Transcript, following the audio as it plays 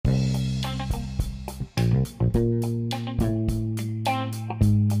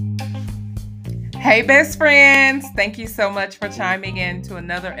Hey, best friends. Thank you so much for chiming in to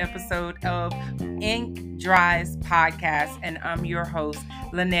another episode of Ink Dries Podcast. And I'm your host,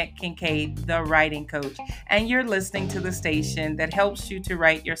 Lynette Kincaid, the writing coach. And you're listening to the station that helps you to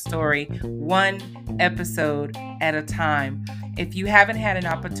write your story one episode at a time. If you haven't had an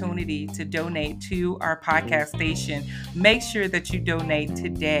opportunity to donate to our podcast station, make sure that you donate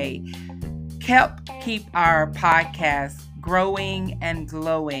today. Keep our podcast growing and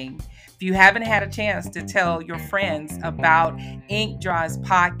glowing. If you haven't had a chance to tell your friends about Ink Dries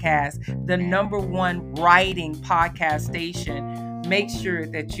Podcast, the number one writing podcast station, make sure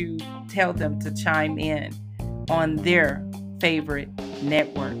that you tell them to chime in on their favorite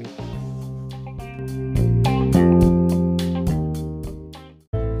network.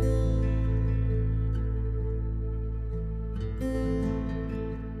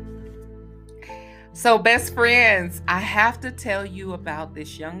 So, best friends, I have to tell you about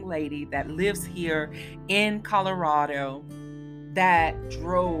this young lady that lives here in Colorado that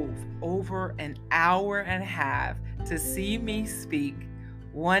drove over an hour and a half to see me speak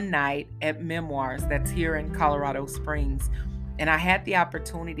one night at Memoirs that's here in Colorado Springs. And I had the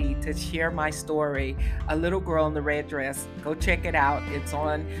opportunity to share my story, A Little Girl in the Red Dress. Go check it out. It's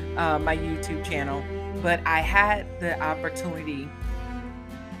on my YouTube channel. But I had the opportunity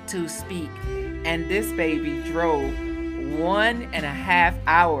to speak, and this baby drove 1.5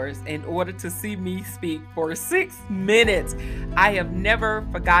 hours in order to see me speak for 6 minutes. I have never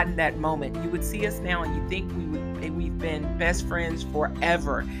forgotten that moment. You would see us now and you think we've been best friends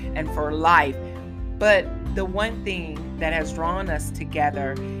forever and for life. But the one thing that has drawn us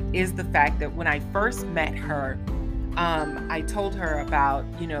together is the fact that when I first met her, I told her about,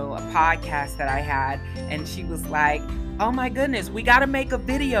 a podcast that I had, and she was like, "Oh my goodness, we got to make a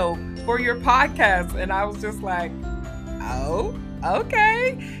video for your podcast." And I was just like, "Oh,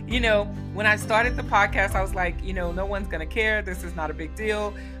 okay." When I started the podcast, I was like, no one's going to care. This is not a big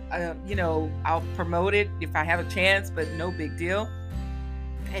deal. I'll promote it if I have a chance, but no big deal.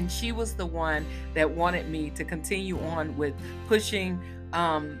 And she was the one that wanted me to continue on with pushing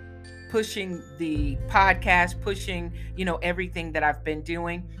the podcast, pushing, everything that I've been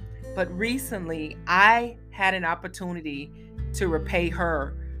doing. But recently I had an opportunity to repay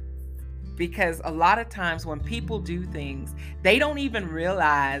her, because a lot of times when people do things, they don't even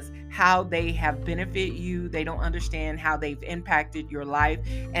realize how they have benefited you. They don't understand how they've impacted your life.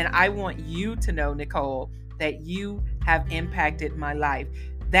 And I want you to know, Nicole, that you have impacted my life.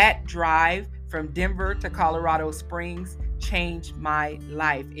 That drive from Denver to Colorado Springs changed my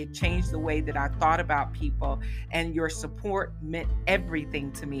life. It changed the way that I thought about people, and your support meant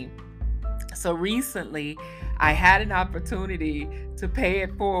everything to me. So recently, I had an opportunity to pay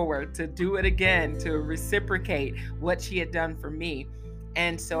it forward, to do it again, to reciprocate what she had done for me.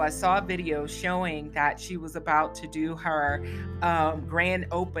 And so I saw a video showing that she was about to do her grand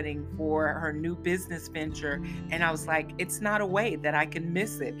opening for her new business venture. And I was like, it's not a way that I can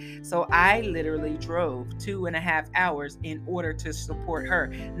miss it. So I literally drove 2.5 hours in order to support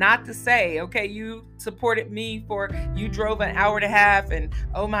her. Not to say, okay, you supported me you drove an hour and a half and,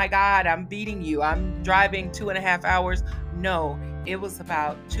 oh my God, I'm beating you. I'm driving 2.5 hours. No, it was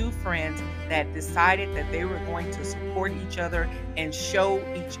about two friends that decided that they were going to support each other and show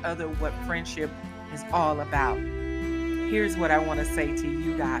each other what friendship is all about. Here's what I want to say to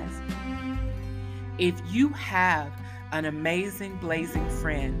you guys. If you have an amazing, blazing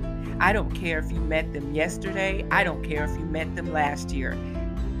friend, I don't care if you met them yesterday, I don't care if you met them last year,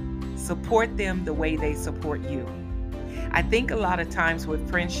 support them the way they support you. I think a lot of times with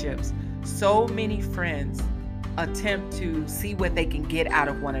friendships, so many friends attempt to see what they can get out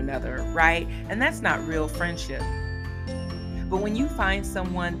of one another, right? And that's not real friendship. But when you find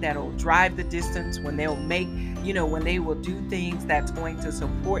someone that'll drive the distance, when they'll when they will do things that's going to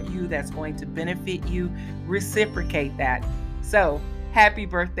support you, that's going to benefit you, reciprocate that. So, happy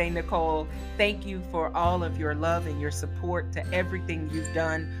birthday, Nicole. Thank you for all of your love and your support to everything you've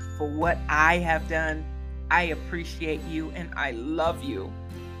done for what I have done. I appreciate you and I love you.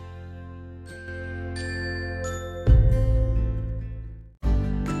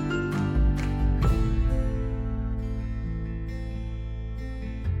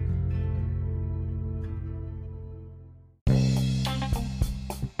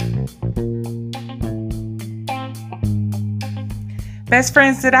 Best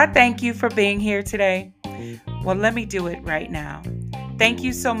friends, did I thank you for being here today? Well, let me do it right now. Thank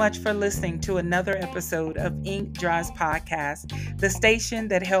you so much for listening to another episode of Ink Dries Podcast, the station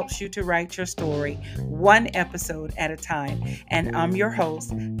that helps you to write your story one episode at a time. And I'm your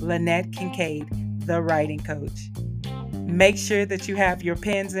host, Lynette Kincaid, the writing coach. Make sure that you have your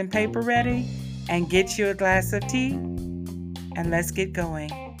pens and paper ready and get you a glass of tea, and let's get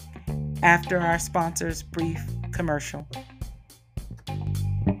going after our sponsor's brief commercial.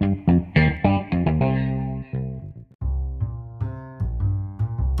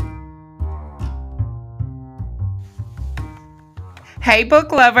 Hey,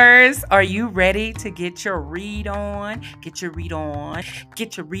 book lovers, are you ready to get your read on? Get your read on.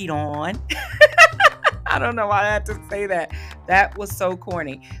 Get your read on. I don't know why I had to say that. That was so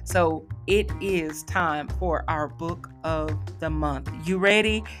corny. So it is time for our book of the month. You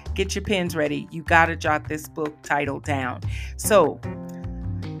ready? Get your pens ready. You got to jot this book title down. So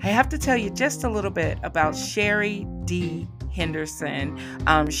I have to tell you just a little bit about Sherry D. Henderson.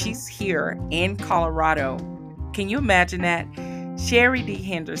 She's here in Colorado. Can you imagine that? Sherry D.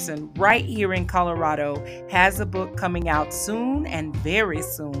 Henderson, right here in Colorado, has a book coming out soon and very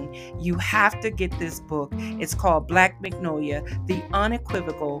soon. You have to get this book. It's called Black Magnolia, The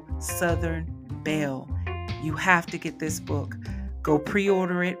Unequivocal Southern Belle. You have to get this book. Go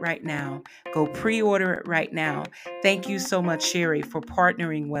pre-order it right now. Go pre-order it right now. Thank you so much, Sherry, for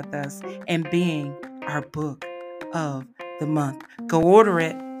partnering with us and being our book of the month. Go order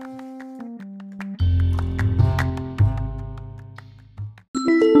it.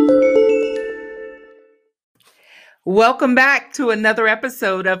 Welcome back to another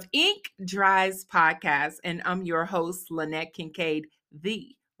episode of Ink Dries Podcast, and I'm your host, Lynette Kincaid,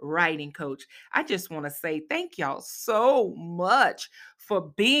 the writing coach. I just want to say thank y'all so much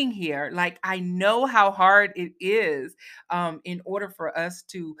for being here. Like, I know how hard it is in order for us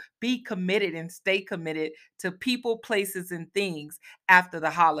to be committed and stay committed to people, places, and things after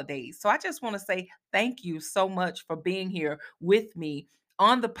the holidays. So I just want to say thank you so much for being here with me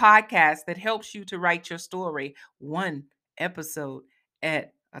on the podcast that helps you to write your story one episode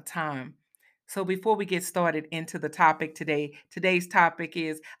at a time. So before we get started into the topic today, today's topic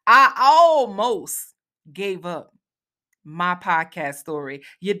is I almost gave up my podcast story.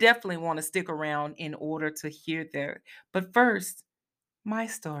 You definitely want to stick around in order to hear that. But first, my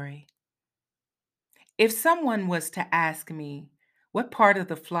story. If someone was to ask me, what part of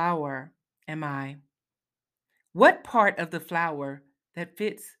the flower am I? What part of the flower that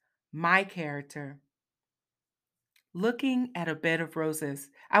fits my character? Looking at a bed of roses,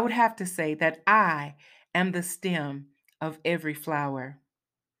 I would have to say that I am the stem of every flower.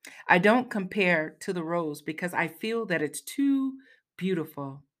 I don't compare to the rose because I feel that it's too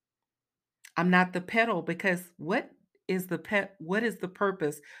beautiful. I'm not the petal because what is the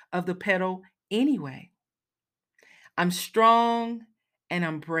purpose of the petal anyway? I'm strong and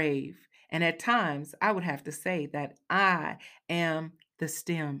I'm brave. And at times I would have to say that I am the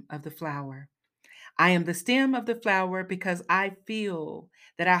stem of the flower. I am the stem of the flower because I feel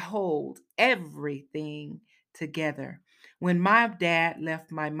that I hold everything together. When my dad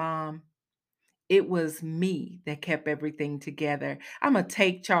left my mom, it was me that kept everything together. I'm a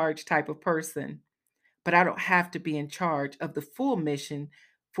take charge type of person, but I don't have to be in charge of the full mission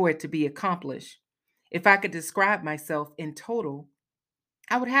for it to be accomplished. If I could describe myself in total,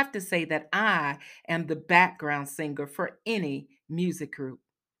 I would have to say that I am the background singer for any music group.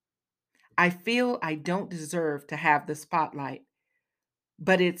 I feel I don't deserve to have the spotlight,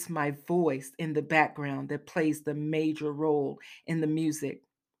 but it's my voice in the background that plays the major role in the music.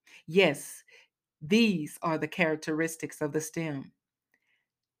 Yes, these are the characteristics of the stem.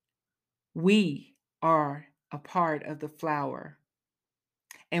 We are a part of the flower,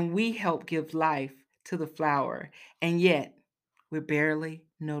 and we help give life to the flower, and yet we're barely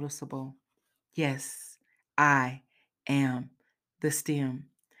noticeable. Yes, I am the stem.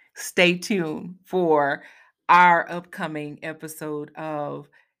 Stay tuned for our upcoming episode of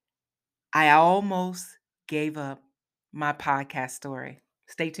I Almost Gave Up My Podcast Story.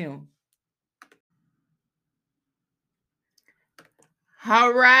 Stay tuned.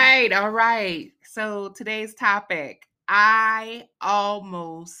 All right, all right. So today's topic, I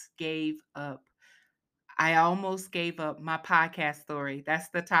almost gave up. I almost gave up my podcast story. That's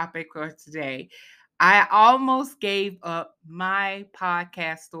the topic for today. I almost gave up my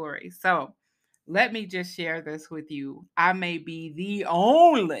podcast story. So let me just share this with you. I may be the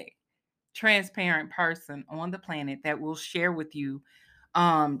only transparent person on the planet that will share with you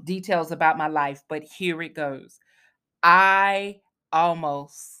details about my life, but here it goes. I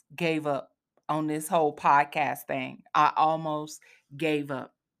almost gave up on this whole podcast thing. I almost gave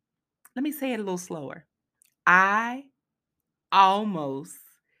up. Let me say it a little slower. I almost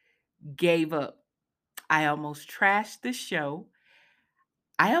gave up. I almost trashed the show.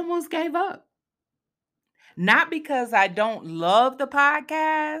 I almost gave up. Not because I don't love the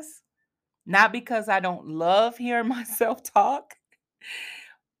podcast, Not because I don't love hearing myself talk,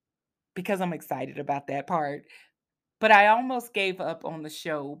 because I'm excited about that part, but I almost gave up on the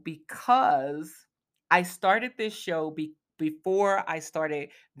show because I started this show before I started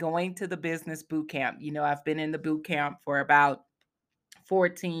going to the business boot camp. I've been in the boot camp for about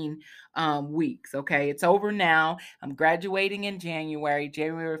 14 weeks. Okay. It's over now. I'm graduating in January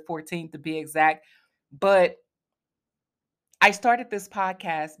 14th to be exact. But I started this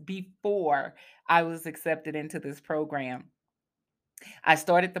podcast before I was accepted into this program. I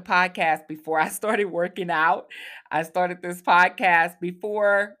started the podcast before I started working out. I started this podcast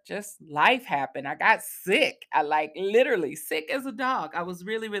before just life happened. I got sick. I like literally sick as a dog. I was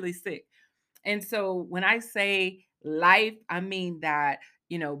really, really sick. And so when I say life, I mean that,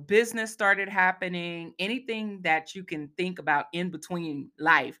 business started happening, anything that you can think about in between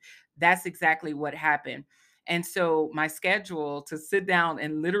life. That's exactly what happened. And so my schedule to sit down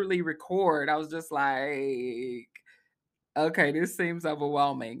and literally record, I was just like, okay, this seems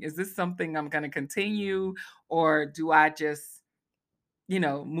overwhelming. Is this something I'm going to continue, or do I just,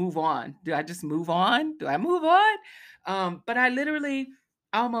 move on? Do I just move on? Do I move on? But I literally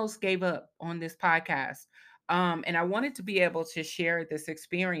almost gave up on this podcast. And I wanted to be able to share this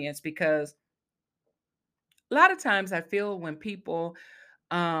experience because a lot of times I feel when people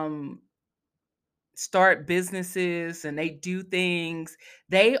um, start businesses and they do things,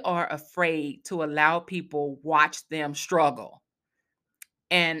 they are afraid to allow people watch them struggle.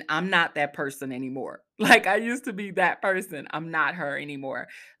 And I'm not that person anymore. Like, I used to be that person. I'm not her anymore.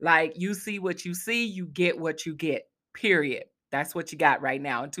 Like, you see what you see, you get what you get, period. That's what you got right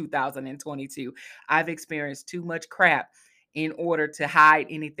now in 2022. I've experienced too much crap in order to hide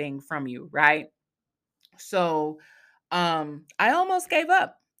anything from you, right? So, I almost gave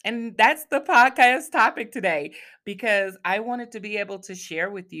up. And that's the podcast topic today because I wanted to be able to share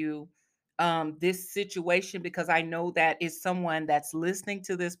with you this situation because I know that is someone that's listening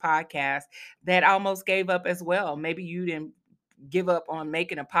to this podcast that almost gave up as well. Maybe you didn't give up on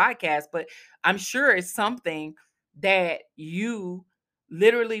making a podcast, but I'm sure it's something that you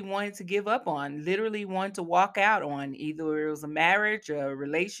literally wanted to give up on, literally wanted to walk out on. Either it was a marriage, a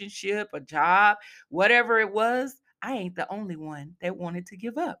relationship, a job, whatever it was. I ain't the only one that wanted to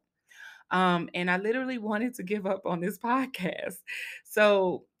give up. And I literally wanted to give up on this podcast.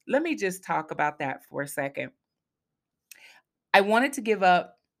 So let me just talk about that for a second. I wanted to give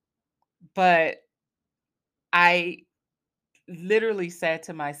up, but I literally said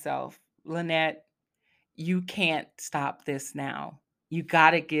to myself, Lynette, you can't stop this now. You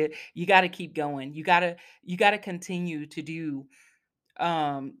gotta keep going. You gotta continue to do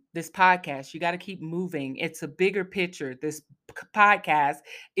this podcast. You got to keep moving. It's a bigger picture. This podcast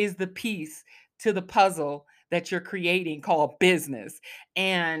is the piece to the puzzle that you're creating called business.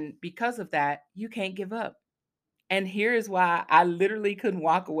 And because of that, you can't give up. And here is why I literally couldn't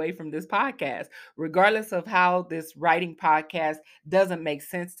walk away from this podcast, regardless of how this writing podcast doesn't make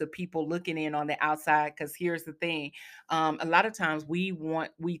sense to people looking in on the outside. Because here's the thing: a lot of times we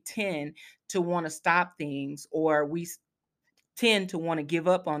tend to want to stop things, or we tend to want to give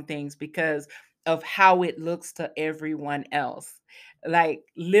up on things because of how it looks to everyone else. Like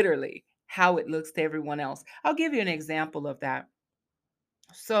literally how it looks to everyone else. I'll give you an example of that.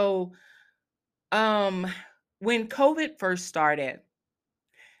 So, um when COVID first started,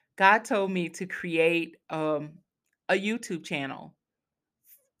 God told me to create a YouTube channel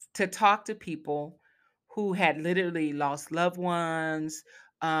to talk to people who had literally lost loved ones,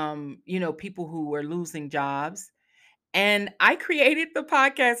 people who were losing jobs. And I created the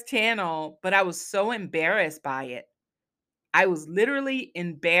podcast channel, but I was so embarrassed by it. I was literally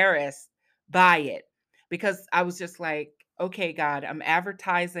embarrassed by it because I was just like, okay, God, I'm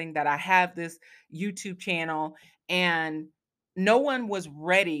advertising that I have this YouTube channel, and no one was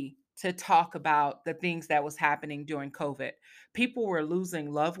ready to talk about the things that was happening during COVID. People were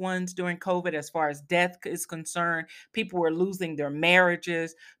losing loved ones during COVID as far as death is concerned. People were losing their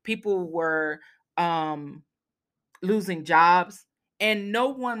marriages. People were um losing jobs, and no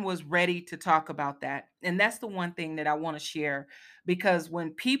one was ready to talk about that. And that's the one thing that I want to share, because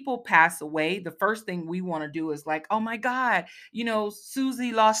when people pass away, the first thing we want to do is like, oh my God,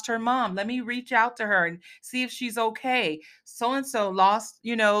 Susie lost her mom, let me reach out to her and see if she's okay. So and so lost,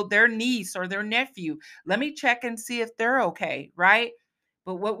 their niece or their nephew, let me check and see if they're okay, right?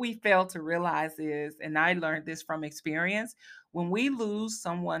 But what we fail to realize is, and I learned this from experience, when we lose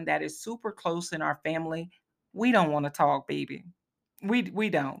someone that is super close in our family, we don't want to talk, baby. We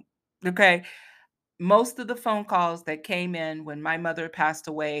don't. Okay. Most of the phone calls that came in when my mother passed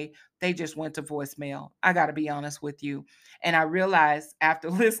away, they just went to voicemail. I got to be honest with you. And I realized after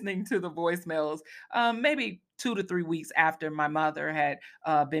listening to the voicemails, maybe 2 to 3 weeks after my mother had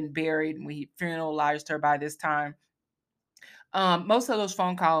been buried and we funeralized her by this time, most of those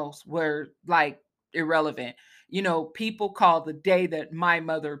phone calls were like irrelevant. People called the day that my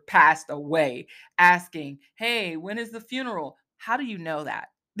mother passed away asking, "Hey, when is the funeral?" How do you know that?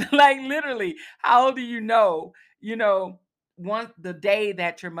 Like literally, how do you know, you know, one the day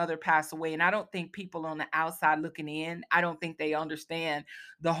that your mother passed away? And I don't think people on the outside looking in, I don't think they understand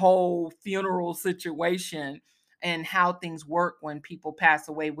the whole funeral situation and how things work when people pass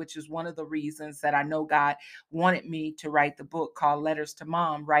away, which is one of the reasons that I know God wanted me to write the book called Letters to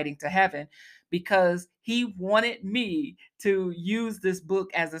Mom, Writing to Heaven, because he wanted me to use this book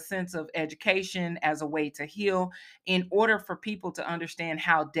as a sense of education, as a way to heal, in order for people to understand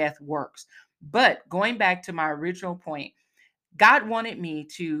how death works. But going back to my original point, God wanted me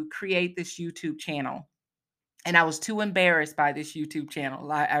to create this YouTube channel. And I was too embarrassed by this YouTube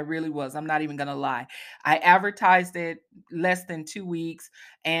channel. I really was. I'm not even going to lie. I advertised it less than 2 weeks.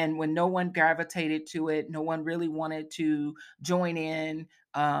 And when no one gravitated to it, no one really wanted to join in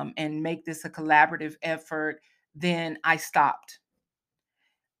and make this a collaborative effort, then I stopped.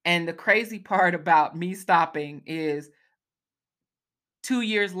 And the crazy part about me stopping is 2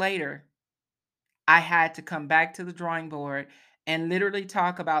 years later, I had to come back to the drawing board and literally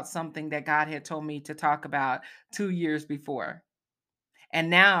talk about something that God had told me to talk about 2 years before. And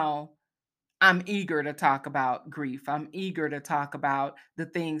now I'm eager to talk about grief. I'm eager to talk about the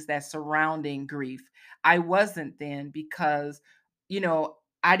things that surrounding grief. I wasn't then because, you know,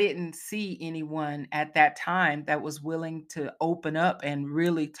 I didn't see anyone at that time that was willing to open up and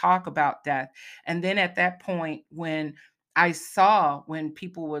really talk about death. And then at that point, when I saw when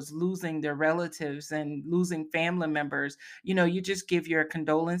people was losing their relatives and losing family members, you just give your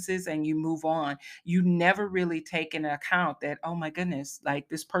condolences and you move on. You never really take into account that, oh my goodness, like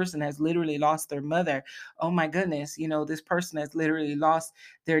this person has literally lost their mother. Oh my goodness, this person has literally lost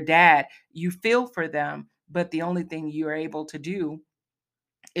their dad. You feel for them, but the only thing you're able to do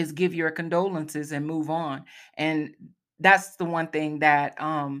is give your condolences and move on. And that's the one thing that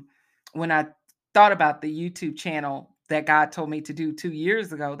when I thought about the YouTube channel that God told me to do 2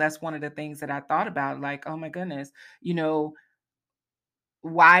 years ago, that's one of the things that I thought about, like, oh my goodness, you know,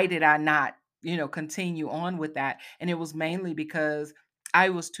 why did I not, continue on with that? And it was mainly because I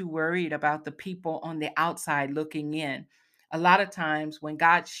was too worried about the people on the outside looking in. A lot of times when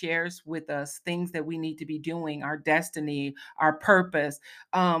God shares with us things that we need to be doing, our destiny, our purpose,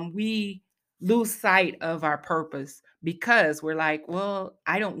 we lose sight of our purpose because we're like, well,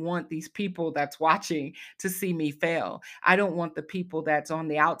 I don't want these people that's watching to see me fail. I don't want the people that's on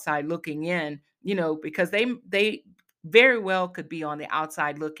the outside looking in, because they very well could be on the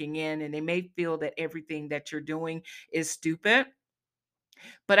outside looking in and they may feel that everything that you're doing is stupid.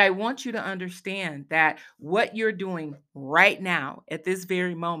 But I want you to understand that what you're doing right now at this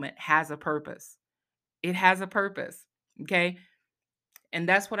very moment has a purpose. It has a purpose. Okay. And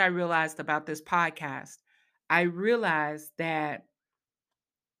that's what I realized about this podcast. I realized that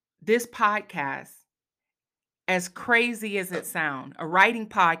this podcast, as crazy as it sounds, a writing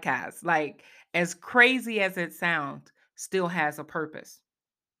podcast, like as crazy as it sounds, still has a purpose.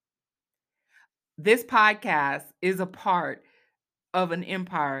 This podcast is a part of an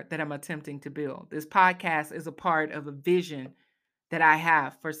empire that I'm attempting to build. This podcast is a part of a vision that I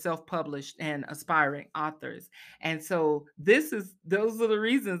have for self-published and aspiring authors. And so those are the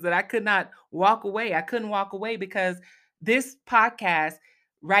reasons that I could not walk away. I couldn't walk away because this podcast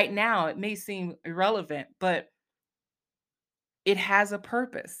right now, it may seem irrelevant, but it has a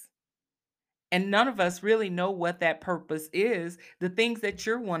purpose. And none of us really know what that purpose is, the things that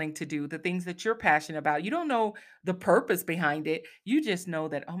you're wanting to do, the things that you're passionate about. You don't know the purpose behind it. You just know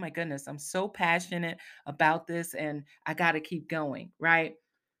that, oh my goodness, I'm so passionate about this and I got to keep going, right?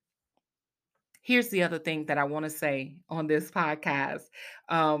 Here's the other thing that I want to say on this podcast.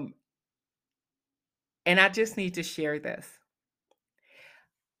 Um, and I just need to share this.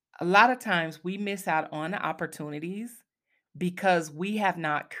 A lot of times we miss out on opportunities because we have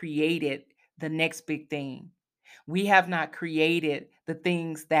not created the next big thing. We have not created the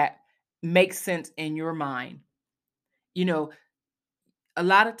things that make sense in your mind. You know, a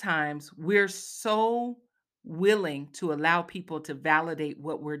lot of times we're so willing to allow people to validate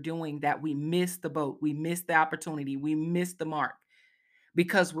what we're doing that we miss the boat, we miss the opportunity, we miss the mark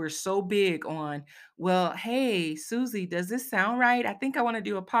because we're so big on, well, hey, Susie, does this sound right? I think I want to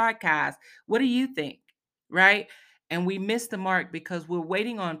do a podcast. What do you think? Right? And we miss the mark because we're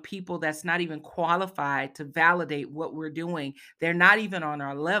waiting on people that's not even qualified to validate what we're doing. They're not even on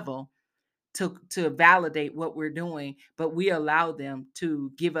our level to validate what we're doing, but we allow them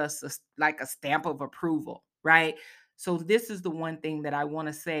to give us like a stamp of approval, right? So this is the one thing that I want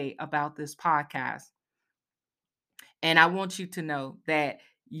to say about this podcast. And I want you to know that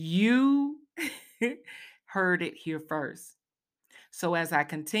you heard it here first. So as I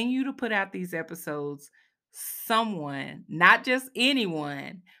continue to put out these episodes, someone, not just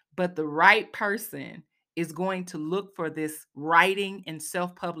anyone, but the right person is going to look for this writing and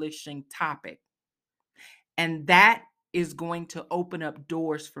self-publishing topic. And that is going to open up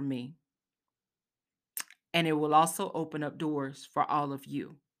doors for me. And it will also open up doors for all of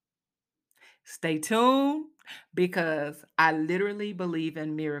you. Stay tuned because I literally believe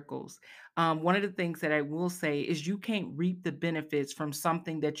in miracles. One of the things that I will say is you can't reap the benefits from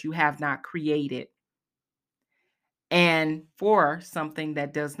something that you have not created and for something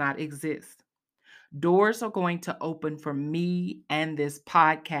that does not exist. Doors are going to open for me and this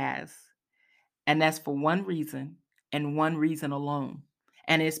podcast. And that's for one reason and one reason alone.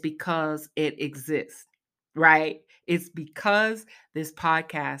 And it's because it exists, right? It's because this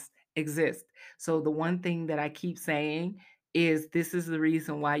podcast exists. So the one thing that I keep saying is this is the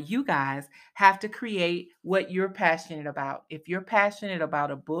reason why you guys have to create what you're passionate about. If you're passionate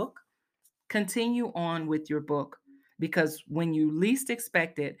about a book, continue on with your book because when you least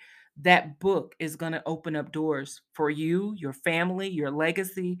expect it, that book is going to open up doors for you, your family, your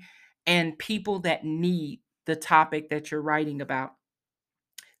legacy, and people that need the topic that you're writing about.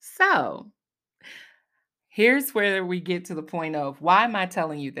 So, here's where we get to the point of why am I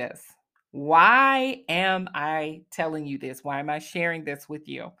telling you this? Why am I telling you this? Why am I sharing this with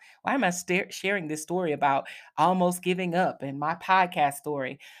you? Why am I sharing this story about almost giving up and my podcast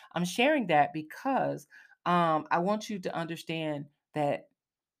story? I'm sharing that because I want you to understand that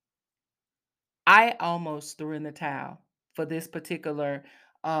I almost threw in the towel for this particular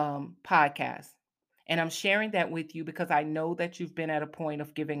podcast. And I'm sharing that with you because I know that you've been at a point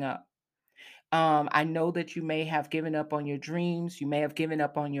of giving up. I know that you may have given up on your dreams. You may have given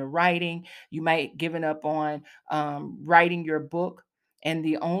up on your writing. You might given up on writing your book. And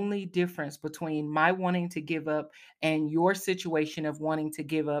the only difference between my wanting to give up and your situation of wanting to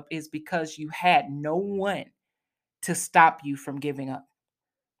give up is because you had no one to stop you from giving up.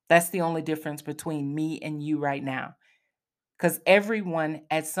 That's the only difference between me and you right now. Because everyone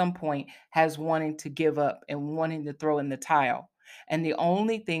at some point has wanting to give up and wanting to throw in the towel. And the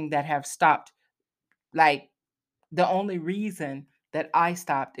only thing that have stopped, like the only reason that I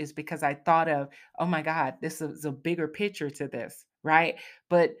stopped is because I thought of, oh my God, this is a bigger picture to this, right?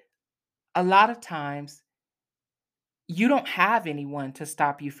 But a lot of times you don't have anyone to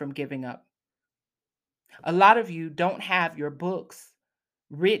stop you from giving up. A lot of you don't have your books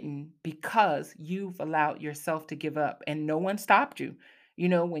written because you've allowed yourself to give up and no one stopped you. You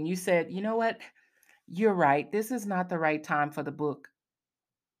know, when you said, you know what, you're right, this is not the right time for the book.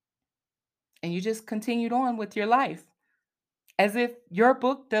 And you just continued on with your life as if your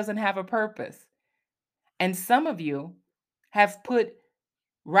book doesn't have a purpose. And some of you have put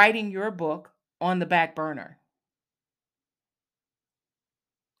writing your book on the back burner.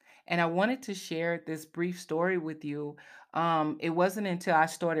 And I wanted to share this brief story with you. It wasn't until I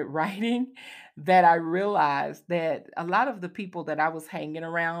started writing that I realized that a lot of the people that I was hanging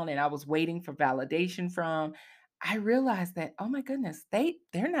around and I was waiting for validation from, I realized that, oh my goodness,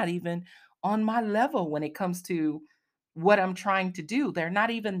 they're not even on my level when it comes to what I'm trying to do. They're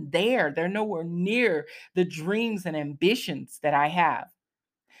not even there. They're nowhere near the dreams and ambitions that I have.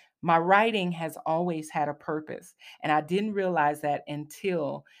 My writing has always had a purpose, and I didn't realize that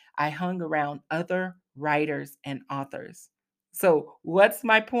until I hung around other writers and authors. So, what's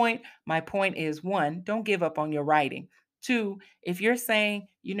my point? My point is one, don't give up on your writing. Two, if you're saying,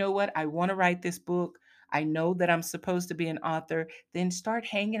 you know what, I want to write this book, I know that I'm supposed to be an author, then start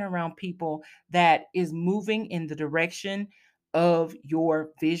hanging around people that is moving in the direction of your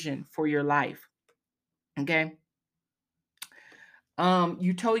vision for your life. Okay?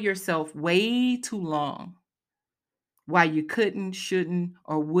 You told yourself way too long why you couldn't, shouldn't,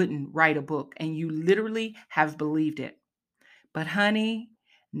 or wouldn't write a book, and you literally have believed it. But, honey,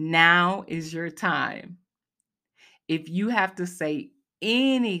 now is your time. If you have to say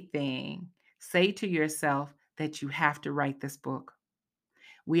anything, say to yourself that you have to write this book.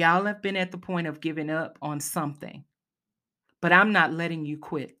 We all have been at the point of giving up on something, but I'm not letting you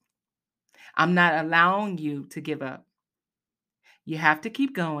quit. I'm not allowing you to give up. You have to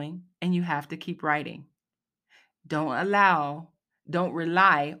keep going and you have to keep writing. Don't allow, don't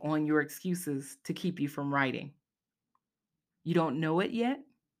rely on your excuses to keep you from writing. You don't know it yet,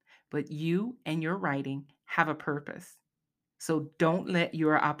 but you and your writing have a purpose. So don't let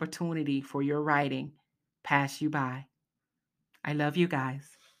your opportunity for your writing pass you by. I love you guys.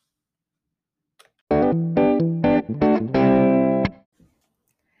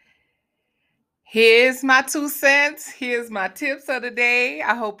 Here's my 2 cents. Here's my tips of the day.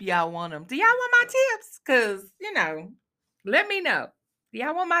 I hope y'all want them. Do y'all want my tips? Because, let me know. Do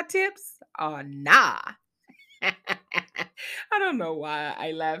y'all want my tips or nah? I don't know why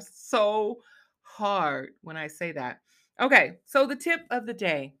I laugh so hard when I say that. Okay, so the tip of the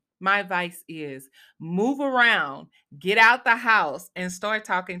day, my advice is move around, get out the house, and start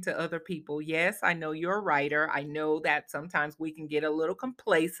talking to other people. Yes, I know you're a writer. I know that sometimes we can get a little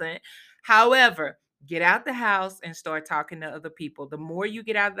complacent. However, get out the house and start talking to other people. The more you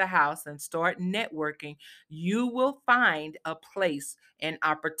get out of the house and start networking, you will find a place and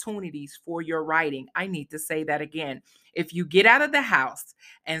opportunities for your writing. I need to say that again. If you get out of the house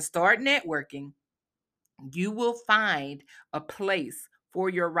and start networking, you will find a place for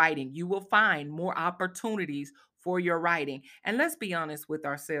your writing. You will find more opportunities for your writing. And let's be honest with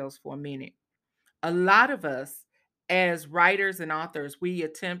ourselves for a minute. A lot of us, as writers and authors, we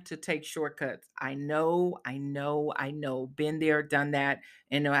attempt to take shortcuts. I know. Been there, done that,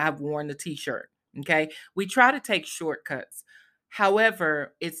 and I've worn the t-shirt. Okay. We try to take shortcuts.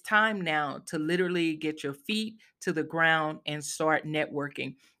 However, it's time now to literally get your feet to the ground and start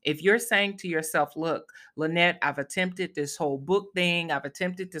networking. If you're saying to yourself, look, Lynette, I've attempted this whole book thing, I've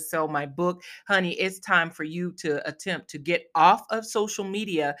attempted to sell my book, honey, it's time for you to attempt to get off of social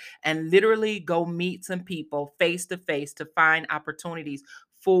media and literally go meet some people face to face to find opportunities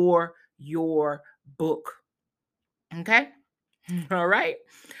for your book. Okay. All right.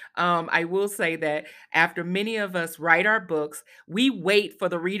 I will say that after many of us write our books, we wait for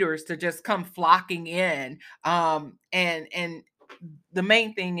the readers to just come flocking in. And the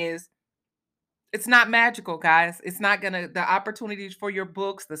main thing is it's not magical, guys. It's not gonna the opportunities for your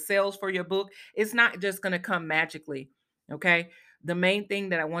books, the sales for your book, it's not just gonna come magically. Okay. The main thing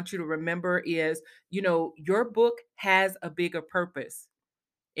that I want you to remember is, your book has a bigger purpose.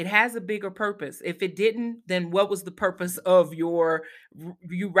 It has a bigger purpose. If it didn't, then what was the purpose of you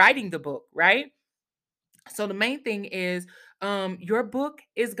writing the book, right? So the main thing is your book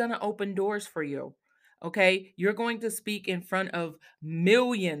is going to open doors for you. Okay? You're going to speak in front of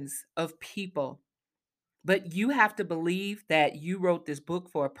millions of people. But you have to believe that you wrote this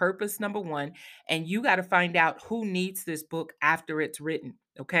book for a purpose, number one, and you got to find out who needs this book after it's written.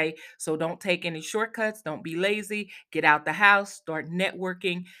 Okay. So don't take any shortcuts. Don't be lazy. Get out the house, start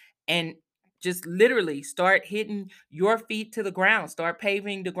networking, and just literally start hitting your feet to the ground, start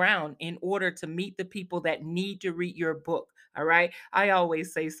paving the ground in order to meet the people that need to read your book. All right. I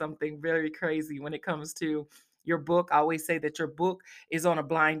always say something very crazy when it comes to your book. I always say that your book is on a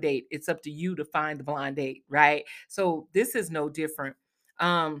blind date. It's up to you to find the blind date, right? So this is no different.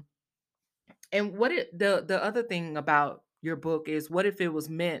 Um, and the other thing about your book is, what if it was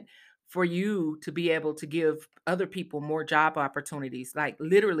meant for you to be able to give other people more job opportunities? Like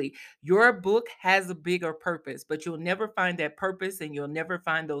literally, your book has a bigger purpose, but you'll never find that purpose and you'll never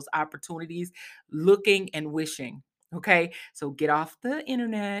find those opportunities looking and wishing. Okay. So get off the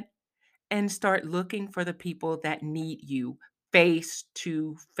internet and start looking for the people that need you face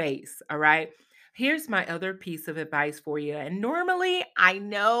to face. All right. Here's my other piece of advice for you. And normally, I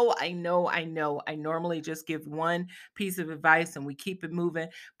normally just give one piece of advice and we keep it moving,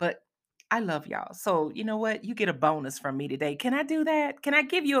 but I love y'all. So, you know what? You get a bonus from me today. Can I do that? Can I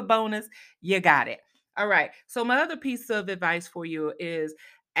give you a bonus? You got it. All right. So, my other piece of advice for you is,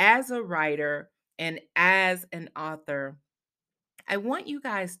 as a writer and as an author, I want you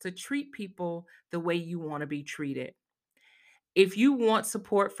guys to treat people the way you want to be treated. If you want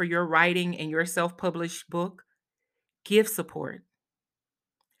support for your writing and your self published book, give support.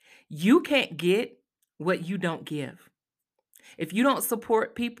 You can't get what you don't give. If you don't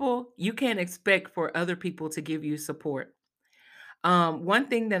support people, you can't expect for other people to give you support. One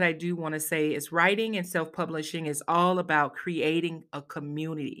thing that I do want to say is writing and self publishing is all about creating a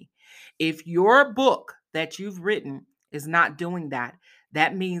community. If your book that you've written is not doing that,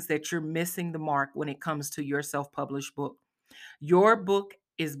 that means that you're missing the mark when it comes to your self published book. Your book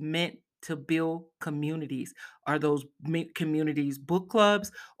is meant to build communities. Are those communities book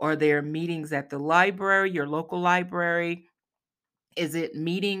clubs? Are there meetings at the library, your local library? Is it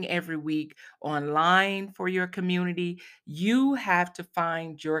meeting every week online for your community? You have to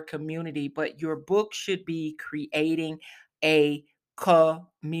find your community, but your book should be creating a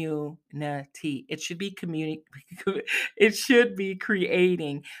community. It should be community. It should be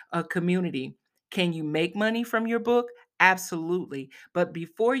creating a community. Can you make money from your book? Absolutely. But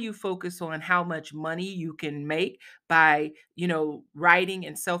before you focus on how much money you can make by, writing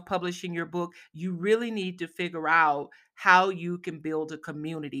and self-publishing your book, you really need to figure out how you can build a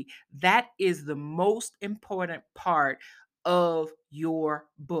community. That is the most important part of your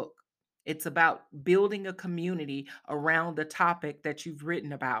book. It's about building a community around the topic that you've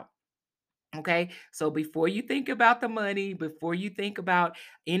written about. Okay. So before you think about the money, before you think about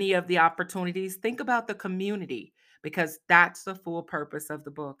any of the opportunities, think about the community because that's the full purpose of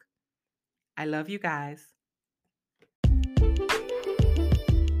the book. I love you guys.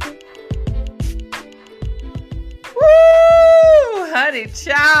 Woo! Honey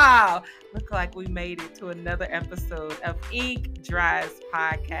child. Look like we made it to another episode of Ink Dries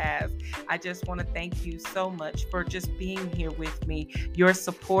Podcast. I just want to thank you so much for just being here with me. Your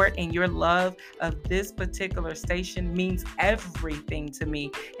support and your love of this particular station means everything to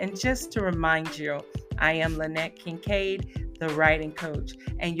me. And just to remind you, I am Lynette Kincaid, the writing coach,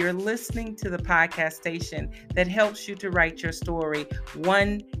 and you're listening to the podcast station that helps you to write your story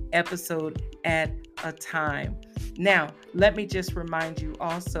one episode at a time. Now, let me just remind you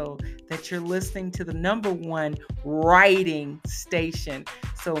also that you're listening to the #1 writing station.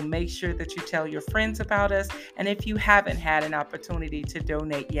 So make sure that you tell your friends about us. And if you haven't had an opportunity to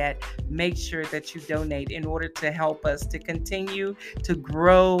donate yet, make sure that you donate in order to help us to continue to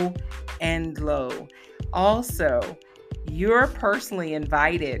grow and glow. Also, you're personally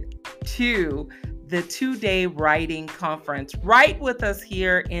invited to the 2-day writing conference. Write with us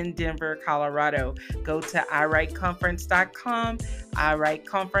here in Denver, Colorado. Go to iWriteConference.com,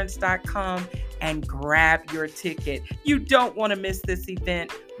 iWriteConference.com, and grab your ticket. You don't want to miss this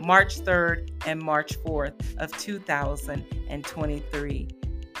event, March 3rd and March 4th of 2023.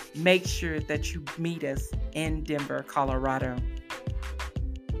 Make sure that you meet us in Denver, Colorado.